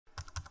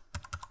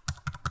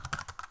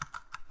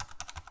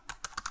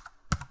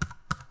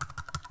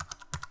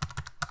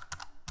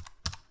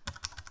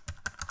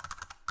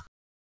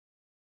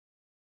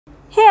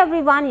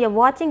everyone, you're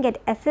watching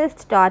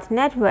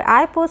GetAssist.net where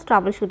I post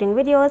troubleshooting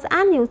videos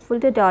and useful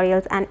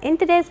tutorials, and in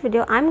today's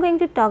video I'm going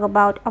to talk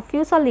about a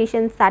few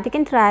solutions that you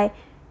can try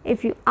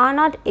if you are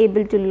not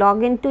able to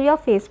log into your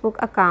Facebook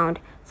account.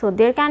 So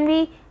there can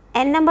be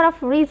n number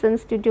of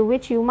reasons due to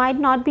which you might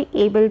not be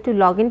able to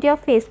log into your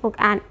Facebook,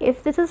 and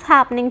if this is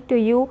happening to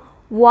you,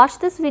 watch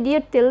this video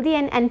till the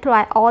end and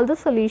try all the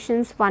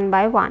solutions one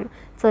by one.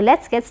 So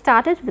let's get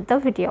started with the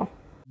video.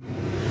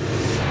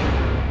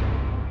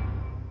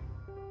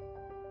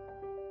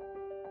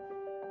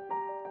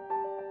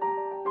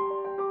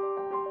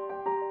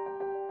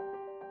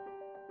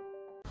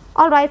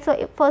 Alright,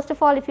 so first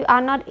of all, if you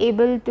are not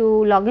able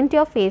to log into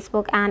your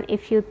Facebook and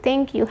if you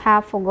think you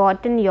have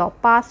forgotten your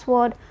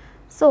password,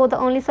 so the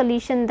only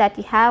solution that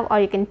you have or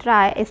you can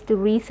try is to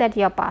reset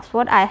your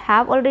password. I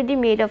have already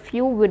made a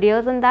few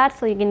videos on that,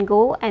 so you can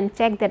go and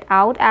check that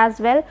out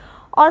as well.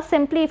 Or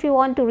simply, if you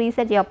want to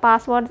reset your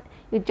password,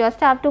 you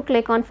just have to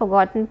click on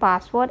forgotten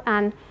password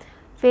and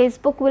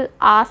Facebook will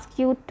ask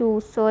you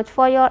to search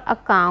for your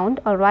account.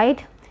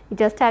 Alright, you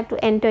just have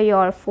to enter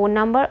your phone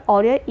number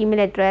or your email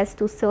address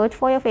to search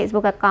for your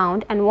Facebook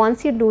account, and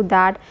once you do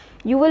that,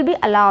 you will be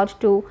allowed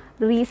to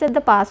reset the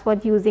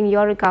password using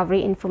your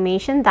recovery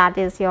information, that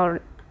is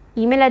your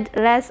email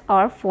address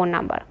or phone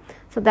number.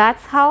 So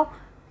that's how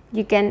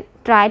you can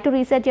try to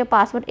reset your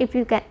password if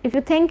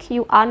you think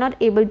you are not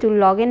able to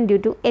log in due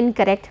to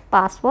incorrect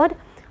password.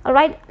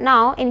 Alright,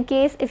 now in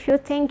case if you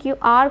think you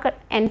are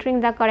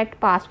entering the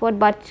correct password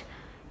but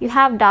you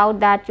have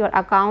doubt that your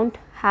account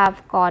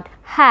have got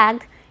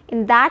hacked,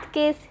 in that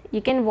case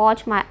you can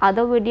watch my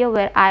other video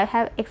where I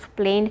have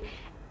explained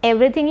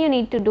everything you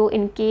need to do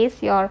in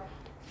case your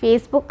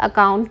Facebook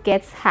account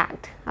gets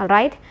hacked.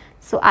 Alright,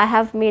 so I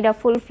have made a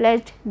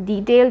full-fledged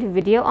detailed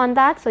video on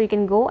that, so you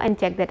can go and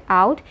check that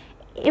out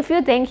if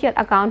you think your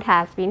account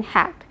has been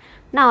hacked.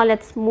 Now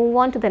let's move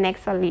on to the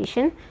next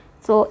solution.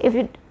 So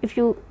if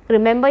you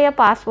remember your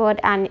password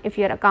and if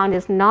your account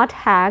is not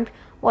hacked,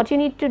 what you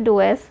need to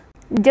do is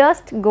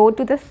just go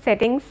to the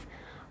settings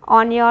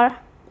on your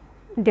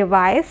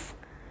device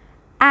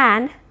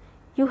and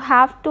you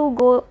have to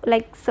go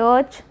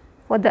search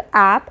for the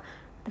app,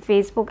 the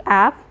Facebook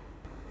app.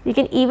 You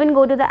can even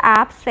go to the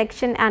app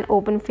section and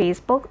open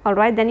Facebook.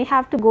 Alright, then you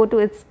have to go to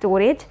its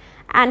storage,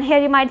 and here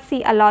you might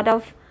see a lot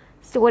of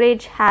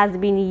storage has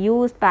been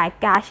used by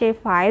cache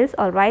files.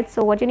 Alright,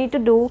 so what you need to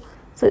do,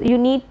 so you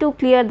need to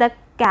clear the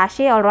cache,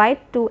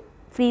 alright, to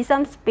free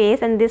some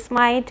space, and this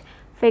might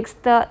fix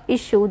the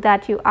issue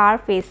that you are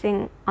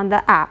facing on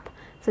the app.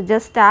 So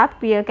just tap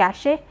clear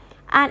cache,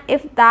 and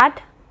if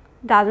that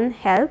doesn't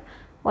help,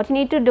 what you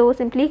need to do,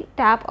 simply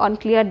tap on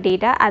clear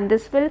data, and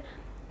this will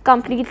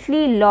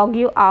completely log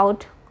you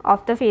out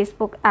of the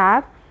Facebook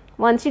app.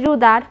 Once you do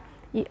that,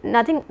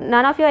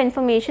 none of your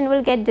information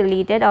will get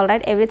deleted.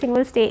 Alright, everything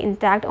will stay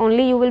intact,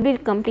 only you will be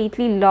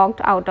completely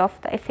logged out of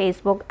the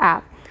Facebook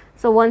app.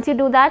 So once you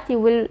do that, you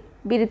will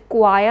be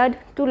required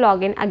to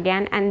log in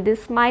again, and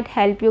this might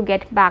help you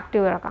get back to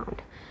your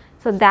account.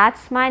 So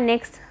that's my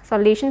next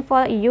solution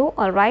for you.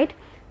 Alright,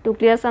 to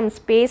clear some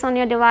space on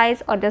your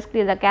device, or just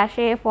clear the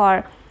cache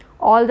for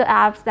all the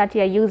apps that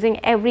you are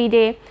using every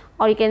day,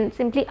 or you can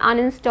simply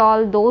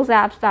uninstall those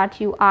apps that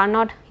you are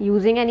not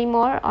using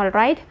anymore.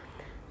 Alright,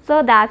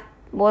 so that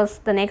was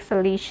the next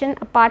solution.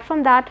 Apart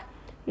from that,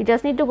 you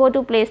just need to go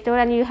to Play Store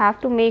and you have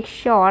to make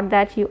sure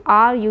that you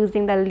are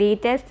using the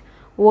latest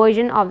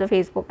version of the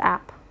Facebook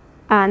app,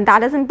 and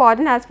that is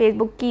important as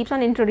Facebook keeps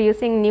on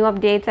introducing new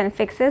updates and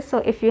fixes. So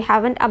if you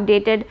haven't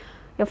updated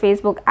your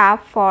Facebook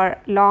app for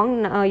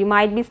long, you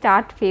might be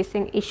start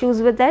facing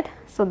issues with it.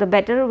 So the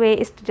better way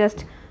is to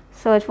just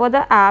search for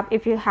the app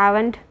if you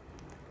haven't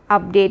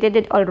updated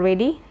it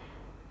already.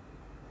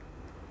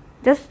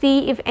 Just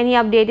see if any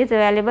update is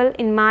available.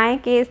 In my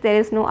case, there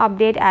is no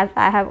update as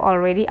I have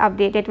already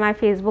updated my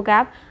Facebook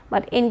app,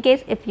 but in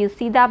case if you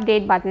see the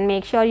update button,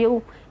 make sure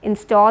you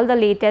install the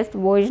latest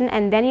version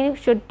and then you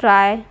should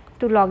try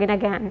to log in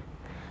again.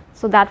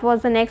 So that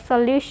was the next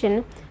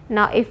solution.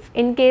 Now if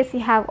in case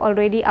you have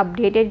already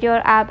updated your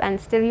app and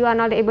still you are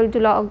not able to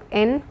log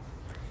in,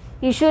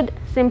 you should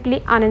simply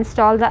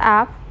uninstall the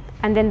app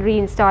and then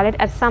reinstall it.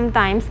 At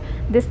sometimes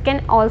this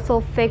can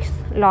also fix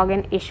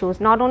login issues,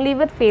 not only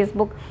with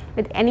Facebook,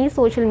 with any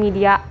social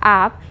media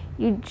app.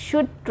 You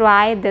should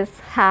try this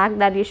hack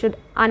that you should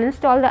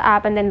uninstall the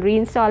app and then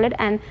reinstall it,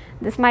 and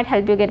this might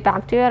help you get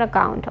back to your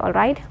account.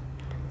 Alright,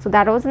 so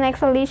that was the next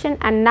solution.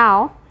 And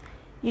now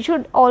you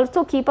should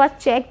also keep a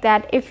check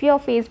that if your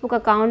Facebook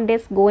account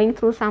is going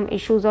through some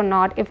issues or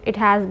not, if it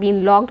has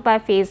been logged by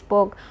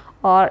Facebook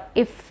or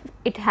if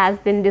it has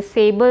been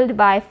disabled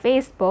by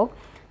Facebook.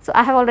 So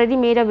I have already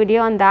made a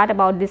video on that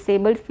about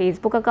disabled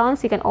Facebook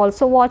accounts. You can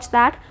also watch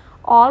that.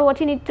 Or what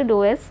you need to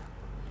do is,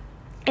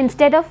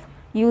 instead of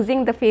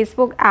using the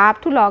Facebook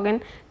app to log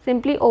in,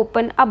 simply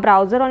open a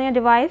browser on your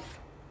device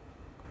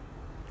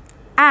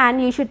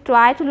and you should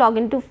try to log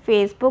into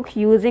Facebook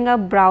using a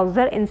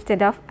browser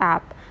instead of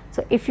app.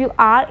 So if you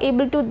are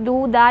able to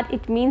do that,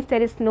 it means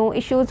there is no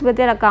issues with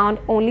your account,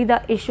 only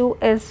the issue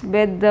is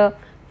with the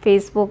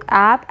Facebook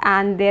app,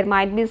 and there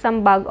might be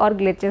some bug or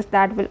glitches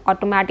that will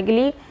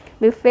automatically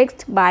be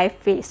fixed by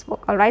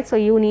Facebook. Alright, so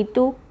you need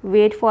to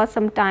wait for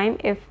some time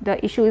if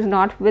the issue is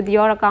not with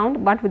your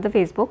account but with the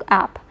Facebook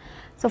app.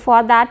 So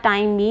for that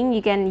time being,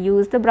 you can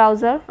use the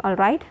browser.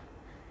 Alright,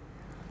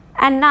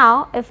 and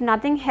now if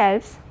nothing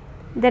helps,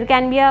 there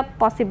can be a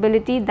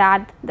possibility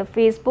that the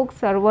Facebook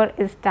server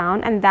is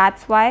down, and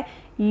that's why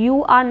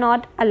you are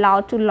not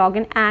allowed to log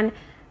in, and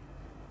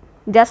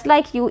just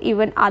like you,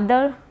 even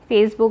other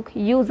Facebook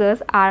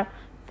users are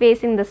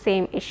facing the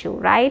same issue,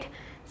 right?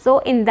 So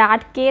in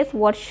that case,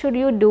 what should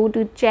you do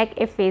to check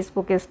if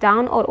Facebook is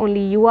down or only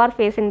you are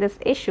facing this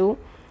issue?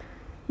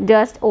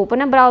 Just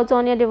open a browser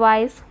on your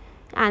device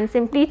and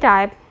simply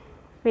type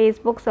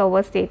Facebook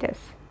server status,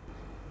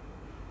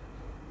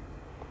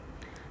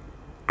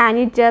 and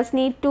you just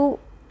need to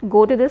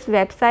go to this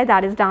website,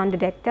 that is Down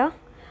Detector,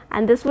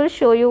 and this will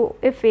show you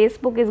if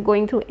Facebook is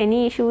going through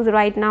any issues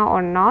right now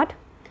or not.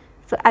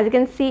 So as you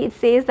can see, it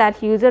says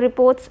that user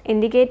reports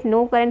indicate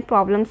no current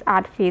problems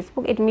at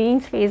Facebook. It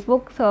means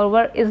Facebook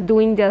server is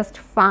doing just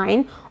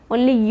fine,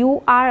 only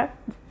you are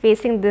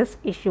facing this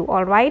issue.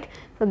 Alright,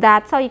 so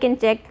that's how you can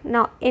check.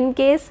 Now in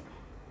case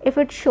if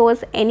it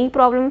shows any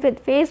problem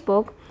with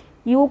Facebook,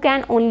 you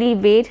can only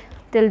wait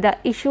till the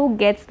issue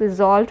gets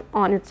resolved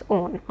on its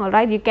own.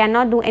 Alright, you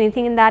cannot do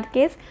anything in that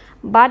case,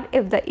 but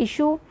if the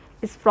issue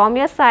is from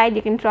your side,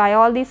 you can try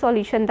all the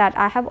solutions that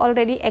I have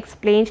already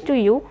explained to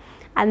you.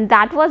 And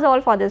that was all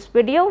for this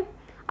video.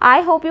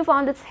 I hope you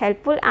found this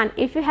helpful, and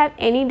if you have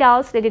any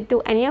doubts related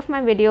to any of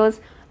my videos,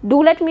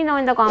 do let me know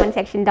in the comment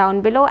section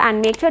down below,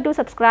 and make sure to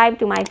subscribe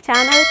to my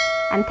channel,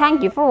 and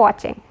thank you for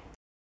watching.